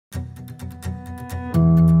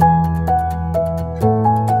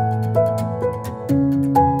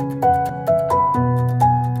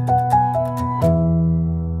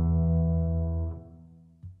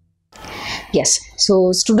Yes,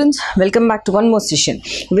 so students, welcome back to one more session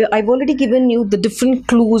where I've already given you the different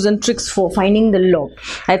clues and tricks for finding the log.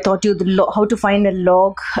 I taught you how to find a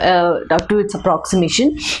log up to its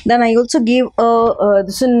approximation. Then I also gave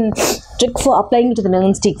this one trick for applying it to the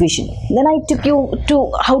Nernst equation. Then I took you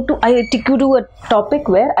to a topic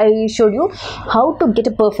where I showed you how to get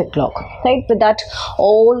a perfect log. Right, with that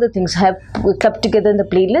all the things I have kept together in the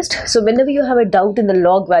playlist. So whenever you have a doubt in the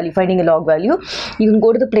log value, finding a log value, you can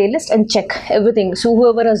go to the playlist and check everything. So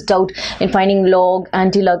whoever has doubt in finding log,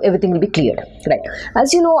 anti-log, everything will be cleared. Right.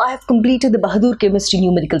 As you know, I have completed the Bahadur chemistry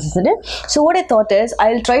numericals, isn't it? So what I thought is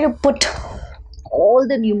I'll try to put all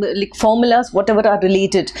the formulas, whatever are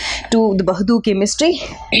related to the Bahadur chemistry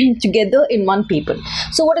together in one paper.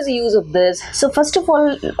 So what is the use of this? So first of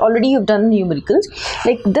all, already you've done numericals.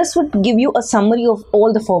 Like this would give you a summary of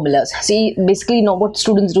all the formulas. See, basically now what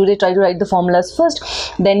students do, they try to write the formulas first,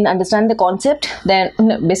 then understand the concept, then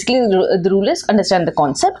basically the rule is understand the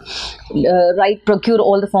concept, procure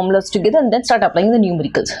all the formulas together, and then start applying the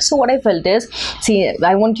numericals. So what I felt is, see,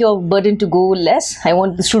 I want your burden to go less. I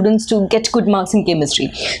want the students to get good marks in chemistry.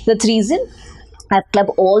 That's the reason I've clubbed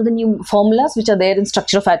all the new formulas which are there in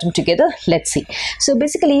structure of atom together. Let's see. So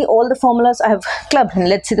basically all the formulas I have clubbed, and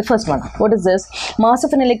let's see the first one. What is this? Mass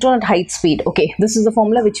of an electron at height speed. Okay, this is the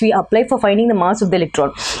formula which we apply for finding the mass of the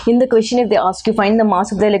electron. In the question, if they ask you find the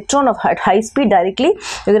mass of the electron at high speed directly,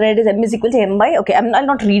 you can write it as m is equal to m by, okay, I'll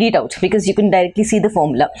not read it out because you can directly see the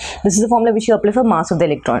formula. This is the formula which you apply for mass of the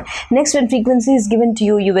electron. Next, when frequency is given to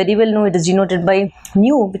you, you very well know it is denoted by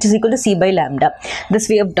nu, which is equal to C by lambda. This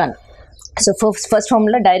we have done. So first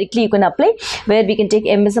formula directly you can apply, where we can take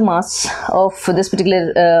m as the mass of this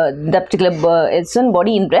particular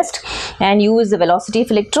body in rest, and u is the velocity of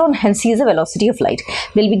electron, and c is the velocity of light.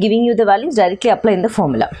 They'll be giving you the values, directly apply in the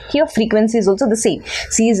formula. Here frequency is also the same.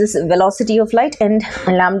 C is this velocity of light and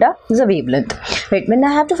lambda is a wavelength. Right, when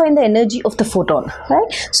I have to find the energy of the photon,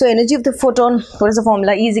 right? So energy of the photon, what is the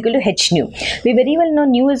formula? E is equal to h nu. We very well know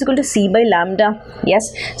nu is equal to c by lambda.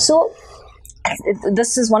 Yes, so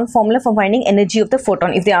this is one formula for finding energy of the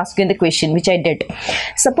photon if they ask you in the question, which I did.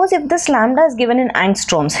 Suppose if this lambda is given in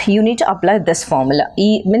angstroms, you need to apply this formula.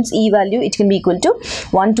 E means E value, it can be equal to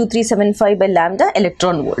 12375 by lambda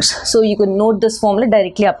electron volts. So you can note this formula,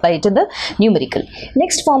 directly apply it to the numerical.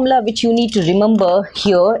 Next formula which you need to remember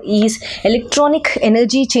here is electronic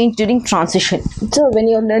energy change during transition. So when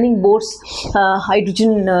you are learning Bohr's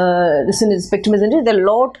hydrogen this is spectrum, isn't it? There are a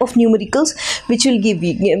lot of numericals which will give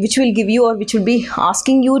you or which will be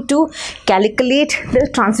asking you to calculate the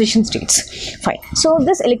transition states. Fine. So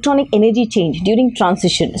this electronic energy change during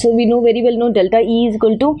transition. So we very well know delta E is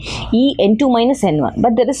equal to E N2 minus N1.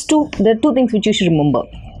 But there are two things which you should remember.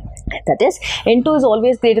 That is, N2 is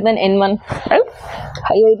always greater than N1, right?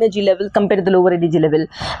 Higher energy level compared to the lower energy level.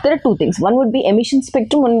 There are two things. One would be emission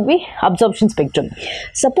spectrum, one would be absorption spectrum.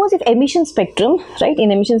 Suppose if emission spectrum, right, in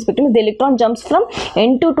emission spectrum, if the electron jumps from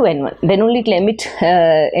N2 to N1, then only it will emit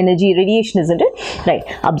energy, radiation, isn't it? Right.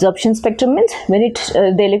 Absorption spectrum means when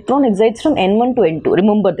the electron excites from N1 to N2.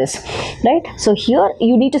 Remember this, right? So here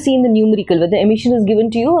you need to see in the numerical whether emission is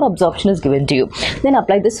given to you or absorption is given to you. Then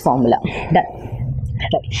apply this formula. Done.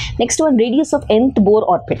 Right. Next one, radius of nth Bohr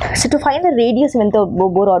orbit. So to find the radius of nth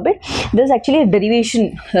Bohr orbit, there is actually a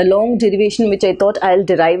derivation, a long derivation which I thought I'll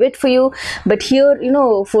derive it for you. But here, you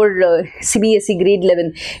know, for CBSE grade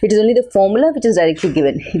 11, it is only the formula which is directly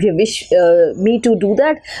given. If you wish me to do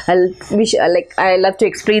that, I love to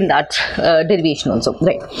explain that derivation also.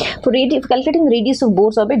 Right. For calculating the radius of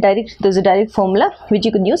Bohr's orbit, there's a direct formula which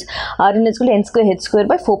you can use. Rn is equal to n square h square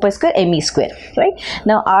by 4 pi square me square. Right.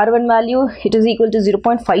 Now R1 value, it is equal to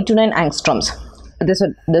 0.529 angstroms.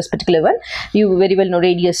 This particular one, you very well know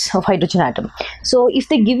radius of hydrogen atom. So if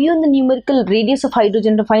they give you in the numerical radius of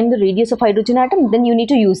hydrogen, to find the radius of hydrogen atom, then you need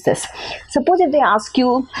to use this. Suppose if they ask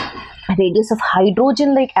you radius of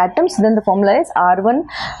hydrogen like atoms, then the formula is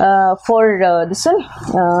R1 for this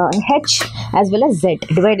one H as well as Z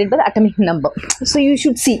divided by the atomic number. So you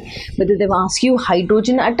should see whether they've asked you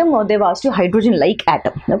hydrogen atom or they've asked you hydrogen like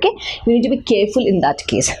atom. Okay, you need to be careful in that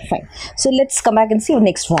case. Fine. So let's come back and see the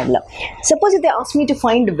next formula. Suppose if they ask me to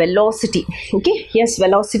find velocity. Okay, yes,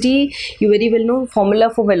 velocity, you very well know formula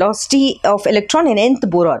for velocity of electron in nth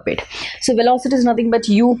Bohr orbit. So velocity is nothing but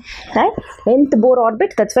u, right? Nth Bohr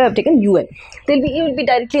orbit, that's why I've taken un. You will be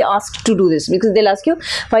directly asked to do this because they'll ask you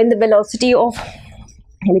find the velocity of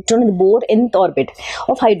electron in the Bohr nth orbit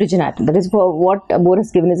of hydrogen atom. That is for what Bohr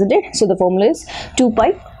has given, isn't it? So the formula is 2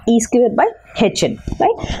 pi e square by Hn,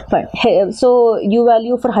 right? Fine. So U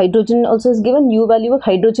value for hydrogen also is given, U value of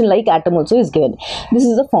hydrogen like atom also is given. This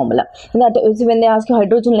is the formula. When they ask you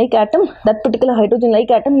hydrogen like atom, that particular hydrogen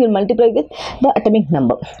like atom you will multiply with the atomic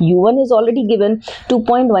number. U1 is already given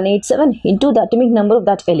 2.187 into the atomic number of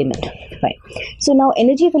that element. Right. So now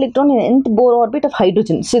energy of electron in nth Bohr orbit of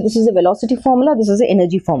hydrogen. So this is a velocity formula, this is the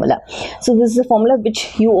energy formula. So this is a formula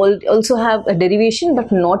which you also have a derivation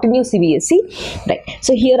but not in your CBSE. Right.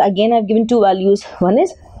 So here again I have given two values. One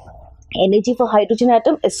is energy for hydrogen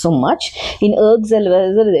atom is so much in ergs as well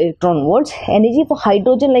as electron volts. Energy for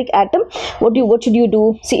hydrogen like atom, what should you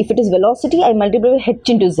do? See, if it is velocity, I multiply with h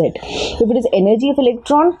into z. If it is energy of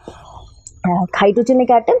electron hydrogen like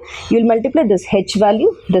atom, you will multiply this h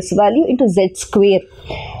value, this value into z square.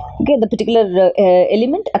 Okay, the particular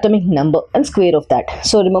element atomic number and square of that.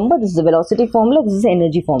 So remember, this is the velocity formula, this is the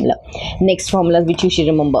energy formula. Next formula which you should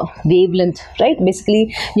remember, wavelength, right?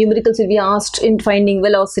 Basically numericals will be asked in finding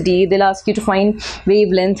velocity, they'll ask you to find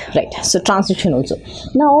wavelength, right? So transition also.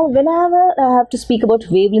 Now whenever I have to speak about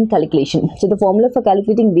wavelength calculation, so the formula for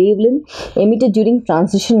calculating wavelength emitted during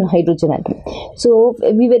transition hydrogen atom. So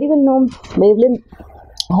we very well know wavelength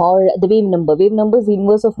or the wave number. Wave number is the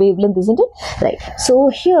inverse of wavelength, isn't it? Right. So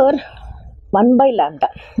here 1 by lambda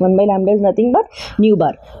is nothing but nu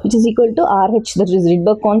bar, which is equal to RH, that is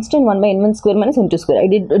Rydberg constant, 1 by n1 square minus n2 square. I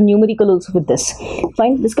did a numerical also with this.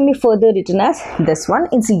 Fine. This can be further written as this one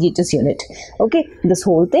in CGHS unit. Okay. This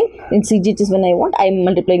whole thing in CGHS when I want, I am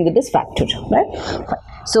multiplying with this factor. Right. Fine.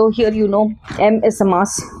 So here you know m is a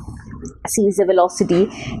mass, c is a velocity,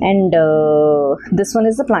 and this one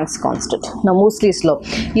is the Planck's constant. Now Moseley's law,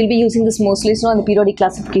 you'll be using this Moseley's law in the periodic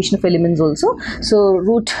classification of elements also. So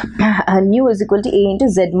root nu is equal to a into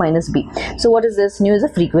z minus b. So what is this? Nu is a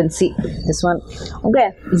frequency, this one.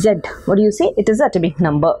 Okay, z, what do you say? It is the atomic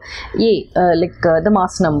number. A the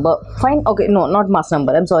mass number. Fine. Okay, no, not mass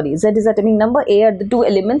number, I'm sorry. Z is atomic number, a are the two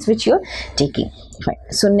elements which you're taking. Fine.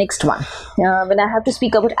 So next one, when I have to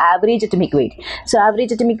speak about average atomic weight. So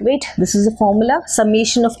average atomic weight, this is the formula,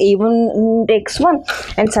 summation of A1 to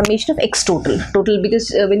x1 and summation of x total.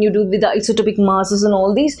 Because when you do with the isotopic masses and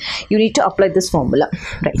all these, you need to apply this formula.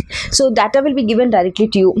 Right. So data will be given directly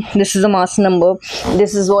to you. This is the mass number.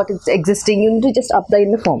 This is what is existing. You need to just apply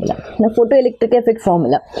in the formula. Now photoelectric effect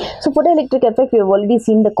formula. So photoelectric effect, we have already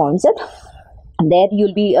seen the concept. There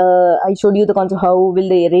you'll be I showed you the concept how will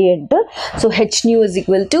the ray enter. So h nu is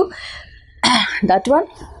equal to that one,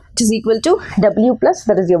 which is equal to W plus,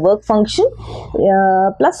 that is your work function,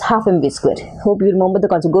 plus half mv square. Hope you remember the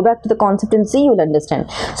concept. Go back to the concept and see, you will understand.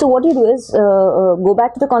 So what you do is go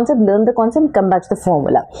back to the concept, learn the concept, come back to the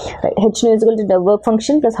formula. Right. H nu is equal to the work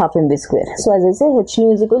function plus half mv square. So as I say, H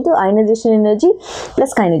nu is equal to ionization energy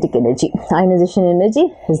plus kinetic energy. Ionization energy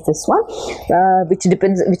is this one, which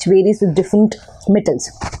varies with different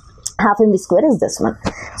metals. Half mv square is this one.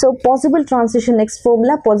 So possible transition, next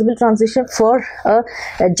formula, possible transition for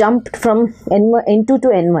a jump from N2 to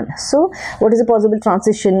N1. So what is a possible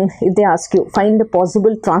transition? If they ask you, find the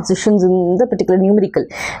possible transitions in the particular numerical,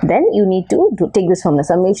 then you need to take this formula,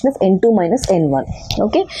 summation of N2 minus N1.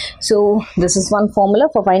 Okay. So this is one formula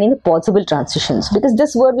for finding the possible transitions, because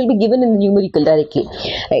this word will be given in the numerical directly.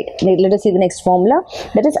 Right. Let us see the next formula.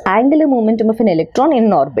 That is angular momentum of an electron in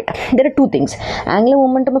an orbit. There are two things. Angular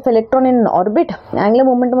momentum of electron in an orbit, angular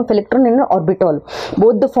momentum of electron in an orbital.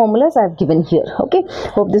 Both the formulas I have given here. Okay.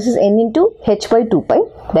 Hope this is n into h by 2 pi.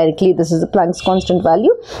 Directly this is the Planck's constant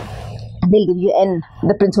value. They'll give you n,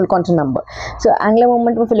 the principal quantum number. So angular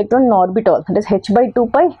momentum of electron in orbital, that is h by 2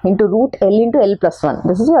 pi into root L into L plus 1.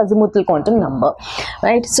 This is your azimuthal quantum number.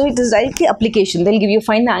 Right. So it is directly application. They'll give you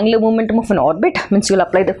find the angular momentum of an orbit, means you will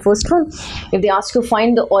apply the first one. If they ask you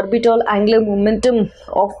find the orbital angular momentum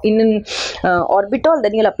of in an orbital,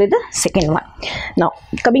 then you will apply the second one. Now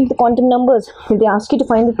coming to quantum numbers, if they ask you to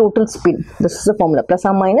find the total spin, this is the formula, plus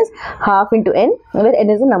or minus half into n, where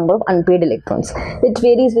n is the number of unpaired electrons. It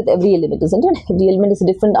varies with every element, isn't it? If the element is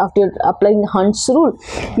different, after applying the Hund's rule,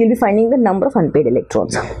 you'll be finding the number of unpaired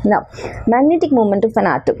electrons. Now magnetic moment of an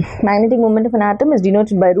atom. Magnetic moment of an atom is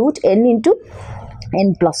denoted by root n into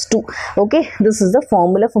n plus 2. Okay, this is the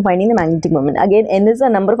formula for finding the magnetic moment. Again, n is the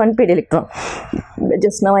number of unpaired electron.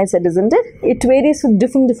 Just now I said, isn't it? It varies with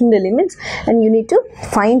different elements, and you need to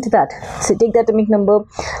find that. So take the atomic number,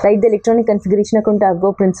 write the electronic configuration according to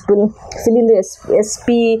Avogadro principle, fill in the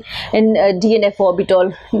sp and d and f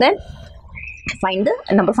orbital, then find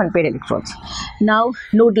the number of unpaired electrons. Now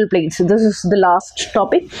nodal planes. So this is the last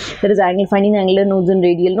topic. There is finding angular nodes and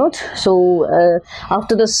radial nodes. So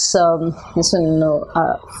after this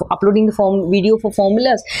uploading the video for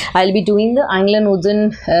formulas, I'll be doing the angular nodes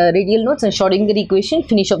and radial nodes and shorting the equation,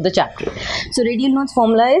 finish of the chapter. So radial nodes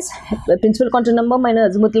formula is principal quantum number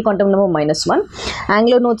minus azimuthal quantum number minus 1.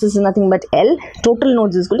 Angular nodes is nothing but L. Total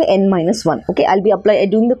nodes is equal to n minus 1. Okay, I'll be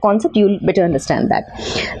doing the concept. You'll better understand that.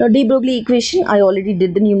 Now de Broglie equation, I already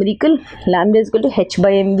did the numerical. Lambda is equal to h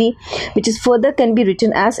by mv, which is further can be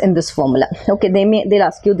written as in this formula. Okay, they'll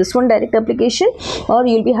ask you this one direct application, or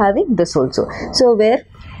you'll be having this also. So where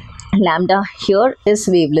lambda here is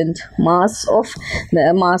wavelength, mass of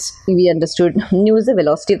the mass we understood, nu is the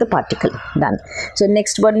velocity of the particle. Done. So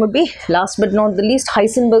next one would be, last but not the least,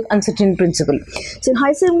 Heisenberg uncertainty principle. So in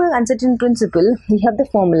Heisenberg uncertainty principle, we have the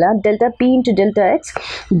formula delta p into delta x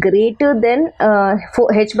greater than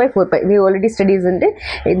h by 4 pi. We already studied, isn't it?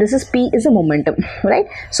 This is p is a momentum, right?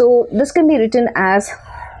 So this can be written as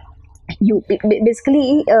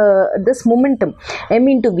basically this momentum m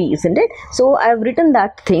into v, isn't it? So I have written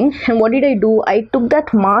that thing, and what did I do? I took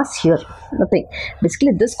that mass here, nothing.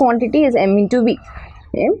 Basically this quantity is m into v,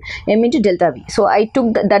 m into delta v. So I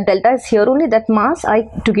took that delta is here only, that mass I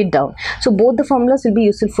took it down. So both the formulas will be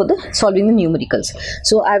useful for the solving the numericals.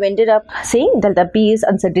 So I've ended up saying delta p is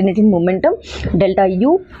uncertainty in momentum, delta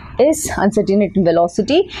u is uncertainty in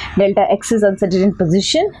velocity, delta x is uncertainty in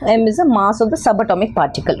position, m is the mass of the subatomic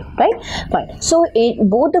particle, right? Fine. So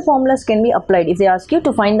both the formulas can be applied if they ask you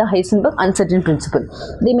to find the Heisenberg uncertainty principle.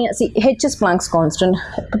 They may see h is Planck's constant,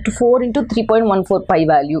 4 into 3.14 pi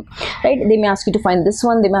value, right? They may ask you to find this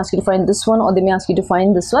one, they may ask you to find this one, or they may ask you to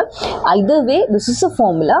find this one. Either way, this is a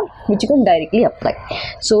formula which you can directly apply.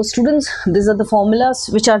 So students, these are the formulas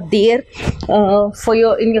which are there for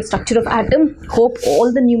in your structure of atom. Hope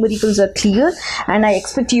all the numericals are clear, and I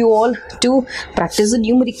expect you all to practice the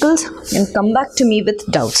numericals and come back to me with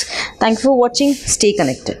doubts. Thank you for watching. Stay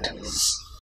connected.